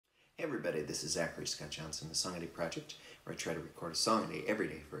Hey everybody, this is Zachary Scot, the Song a Day Project, where I try to record a song a day every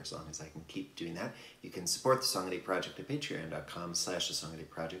day for as long as I can keep doing that. You can support the Song a Day Project at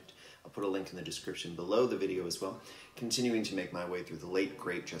patreon.com/thesongadayproject. I'll put a link in the description below the video as well. Continuing to make my way through the late,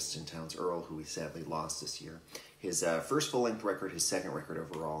 great Justin Townes Earle, who we sadly lost this year. His first full-length record, his second record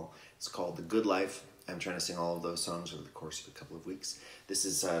overall, is called The Good Life. I'm trying to sing all of those songs over the course of a couple of weeks. This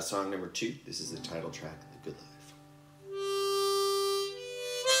is song number 2. This is the title track, The Good Life.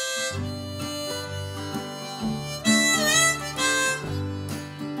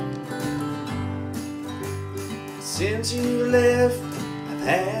 Since you left, I've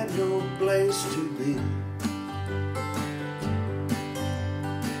had no place to be.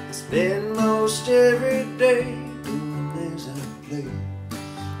 I spend most every day doing things I play.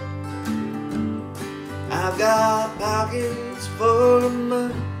 I've got pockets full of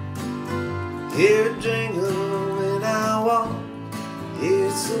money, hear it jingle when I walk.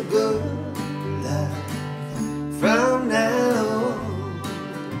 It's a good life from now on.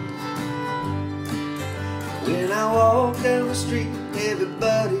 When I walk down the street,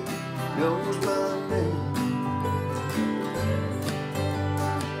 everybody knows my name.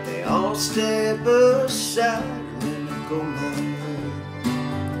 They all step aside when I go my way.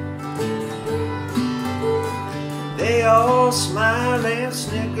 They all smile and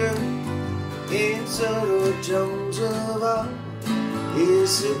snicker in subtle tones of art.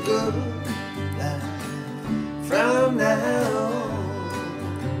 It's a good life from now on.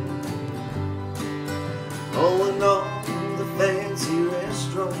 Oh, and all the fancy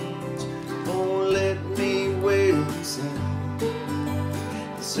restaurants won't let me wait inside.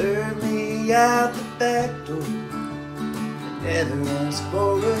 They serve me out the back door and never ask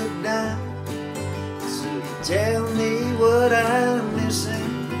for a dime. So you tell me what I'm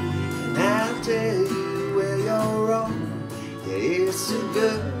missing, and I'll tell you where you're wrong. Yeah, it's a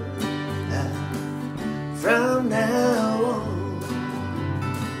good life from now on.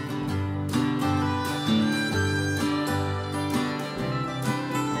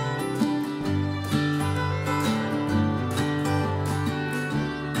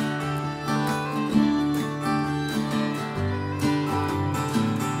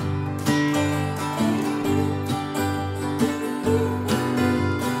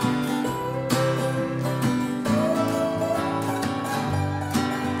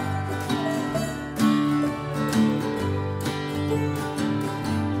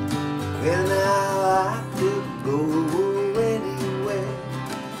 Well, now I could go anywhere,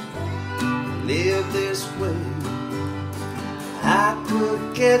 live this way. I could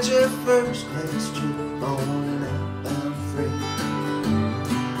catch a first-class trip on an outbound freight.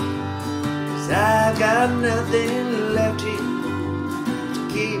 'Cause I got nothing left here to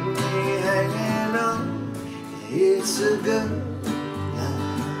keep me hanging on. It's a good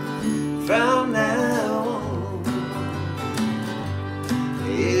life from now on.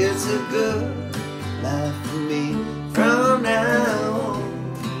 It's a good life for me.